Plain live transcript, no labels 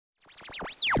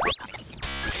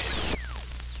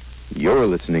You're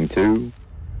listening to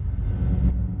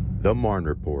the Marne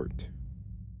Report.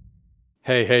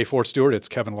 Hey, Fort Stewart, it's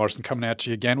Kevin Larson coming at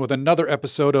you again with another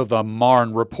episode of the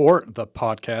Marne Report, the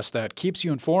podcast that keeps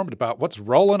you informed about what's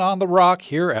rolling on the rock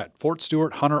here at Fort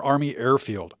Stewart-Hunter Army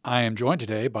Airfield. I am joined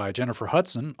today by Jennifer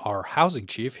Hudson, our housing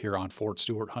chief here on Fort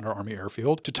Stewart-Hunter Army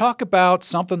Airfield, to talk about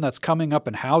something that's coming up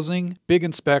in housing, big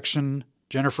inspection.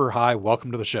 Jennifer, hi, welcome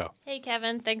to the show. Hey,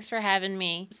 Kevin. Thanks for having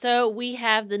me. So we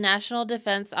have the National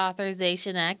Defense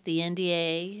Authorization Act, the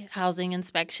NDA, housing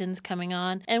inspections coming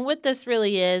on. And what this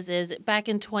really is back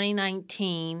in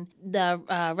 2019,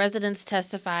 the residents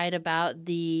testified about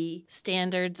the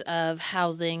standards of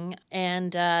housing.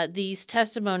 And these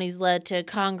testimonies led to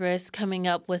Congress coming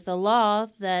up with a law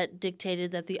that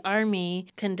dictated that the Army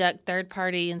conduct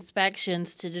third-party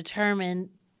inspections to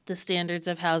determine the standards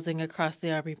of housing across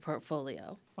the Army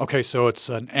portfolio. Okay, so it's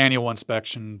an annual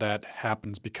inspection that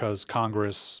happens because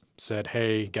Congress said,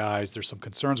 hey, guys, there's some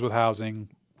concerns with housing.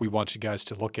 We want you guys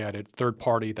to look at it. Third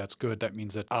party, that's good. That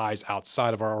means that eyes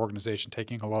outside of our organization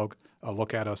taking a look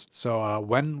at us. So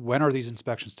when are these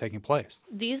inspections taking place?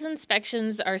 These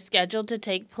inspections are scheduled to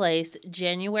take place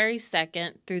January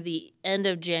 2nd through the end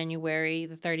of January,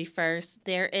 the 31st.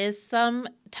 There is some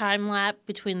time lapse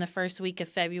between the first week of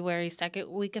February, second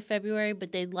week of February,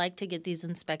 but they'd like to get these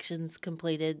inspections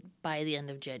completed by the end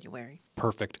of January.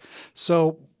 Perfect.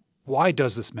 So why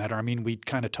does this matter? I mean, we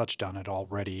kind of touched on it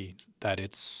already, that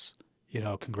it's,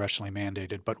 congressionally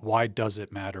mandated, but why does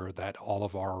it matter that all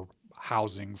of our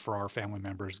housing for our family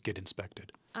members get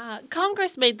inspected?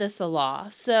 Congress made this a law,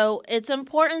 so it's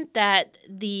important that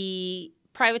the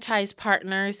privatized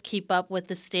partners keep up with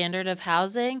the standard of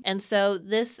housing. And so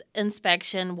this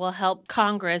inspection will help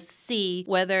Congress see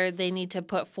whether they need to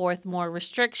put forth more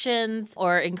restrictions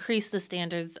or increase the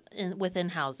standards within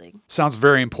housing. Sounds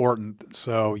very important.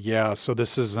 So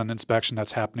this is an inspection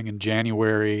that's happening in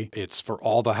January. It's for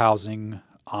all the housing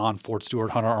on Fort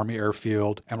Stewart-Hunter Army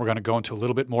Airfield. And we're going to go into a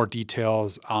little bit more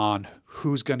details on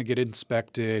who's going to get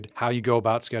inspected, how you go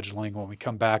about scheduling when we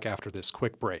come back after this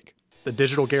quick break. The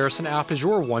Digital Garrison app is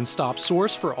your one-stop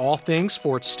source for all things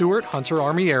Fort Stewart-Hunter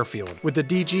Army Airfield. With the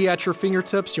DG at your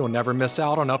fingertips, you'll never miss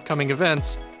out on upcoming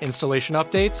events, installation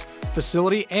updates,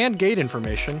 facility and gate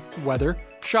information, weather,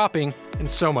 shopping, and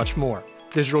so much more.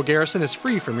 Digital Garrison is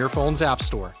free from your phone's app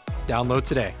store. Download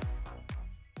today.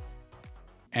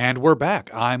 And we're back.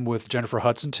 I'm with Jennifer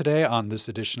Hudson today on this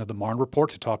edition of the Marne Report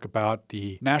to talk about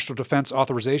the National Defense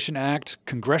Authorization Act,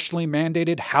 congressionally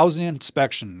mandated housing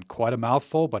inspection. Quite a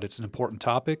mouthful, but it's an important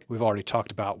topic. We've already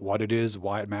talked about what it is,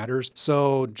 why it matters.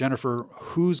 So, Jennifer,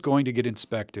 who's going to get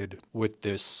inspected with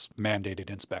this mandated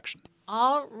inspection?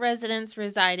 All residents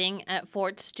residing at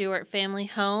Fort Stewart Family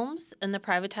Homes and the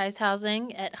privatized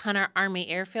housing at Hunter Army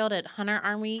Airfield at Hunter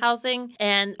Army Housing,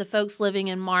 and the folks living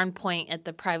in Marne Point at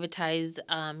the privatized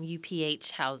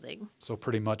UPH housing. So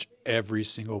pretty much every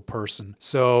single person.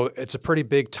 So it's a pretty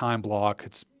big time block.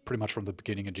 It's pretty much from the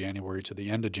beginning of January to the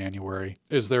end of January.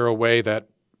 Is there a way that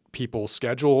people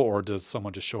schedule, or does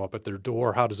someone just show up at their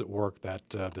door? How does it work that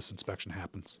this inspection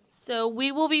happens? So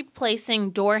we will be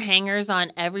placing door hangers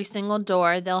on every single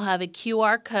door. They'll have a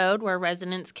QR code where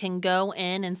residents can go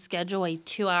in and schedule a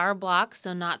 2-hour block,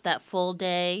 so not that full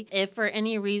day. If for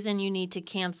any reason you need to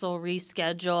cancel,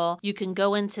 reschedule, you can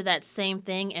go into that same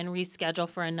thing and reschedule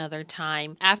for another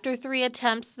time. After 3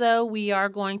 attempts, though, we are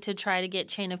going to try to get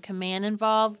chain of command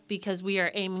involved because we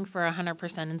are aiming for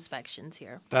 100% inspections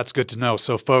here. That's good to know.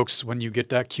 So folks, when you get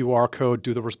that QR code,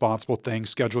 do the responsible thing,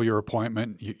 schedule your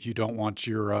appointment. You don't want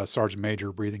your Sergeant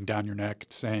Major breathing down your neck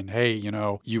saying, hey,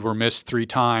 you were missed 3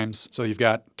 times. So you've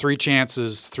got 3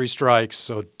 chances, 3 strikes.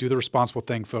 So do the responsible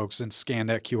thing, folks, and scan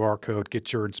that QR code,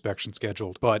 get your inspection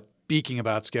scheduled. But speaking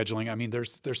about scheduling, I mean,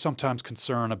 there's sometimes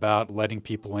concern about letting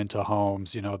people into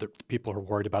homes. That people are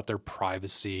worried about their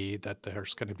privacy, that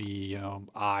there's going to be,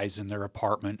 eyes in their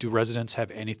apartment. Do residents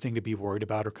have anything to be worried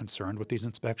about or concerned with these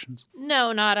inspections?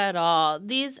 No, not at all.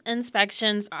 These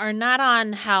inspections are not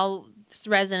on how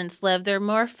residents live. They're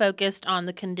more focused on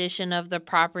the condition of the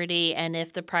property and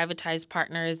if the privatized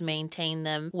partner has maintained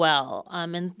them well.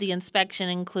 And the inspection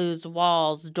includes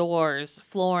walls, doors,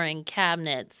 flooring,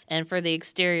 cabinets, and for the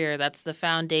exterior, that's the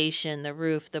foundation, the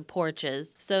roof, the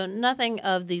porches. So nothing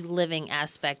of the living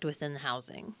aspect within the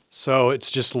housing. So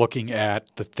it's just looking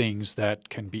at the things that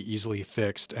can be easily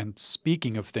fixed. And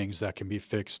speaking of things that can be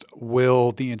fixed,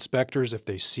 will the inspectors, if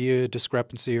they see a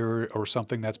discrepancy or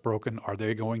something that's broken, are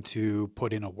they going to to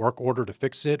put in a work order to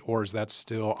fix it, or is that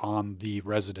still on the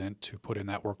resident to put in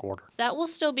that work order? That will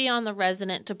still be on the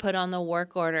resident to put on the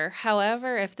work order.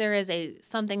 However, if there is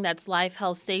something that's life,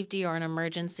 health, safety, or an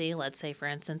emergency, let's say, for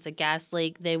instance, a gas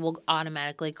leak, they will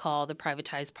automatically call the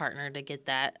privatized partner to get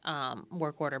that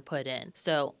work order put in.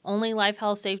 So only life,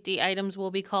 health, safety items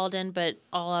will be called in, but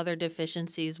all other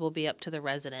deficiencies will be up to the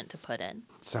resident to put in.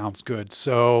 Sounds good.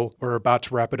 So we're about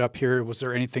to wrap it up here. Was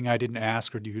there anything I didn't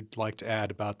ask or do you like to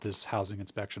add about this housing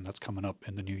inspection that's coming up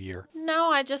in the new year?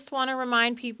 No, I just want to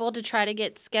remind people to try to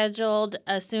get scheduled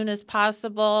as soon as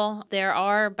possible. There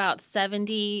are about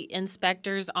 70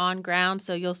 inspectors on ground,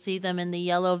 so you'll see them in the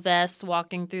yellow vests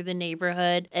walking through the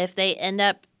neighborhood. If they end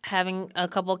up having a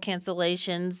couple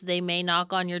cancellations, they may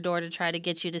knock on your door to try to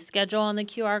get you to schedule on the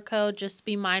QR code. Just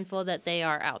be mindful that they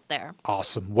are out there.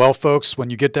 Awesome. Well, folks,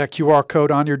 when you get that QR code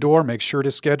on your door, make sure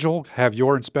to schedule. Have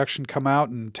your inspection come out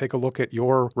and take a look at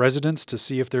your residence to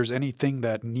see if there's anything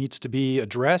that needs to be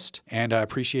addressed. And I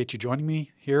appreciate you joining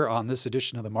me here on this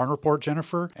edition of the Marne Report,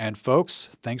 Jennifer. And folks,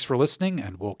 thanks for listening,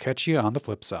 and we'll catch you on the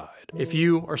flip side. If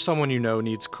you or someone you know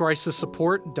needs crisis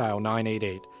support, dial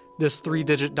 988. This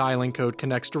 3-digit dialing code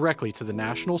connects directly to the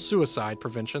National Suicide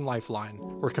Prevention Lifeline,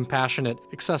 where compassionate,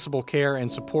 accessible care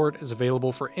and support is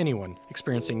available for anyone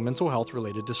experiencing mental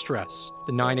health-related distress.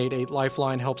 The 988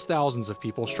 Lifeline helps thousands of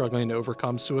people struggling to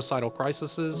overcome suicidal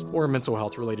crises or mental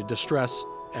health-related distress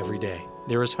every day.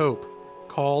 There is hope.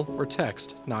 Call or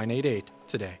text 988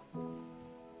 today.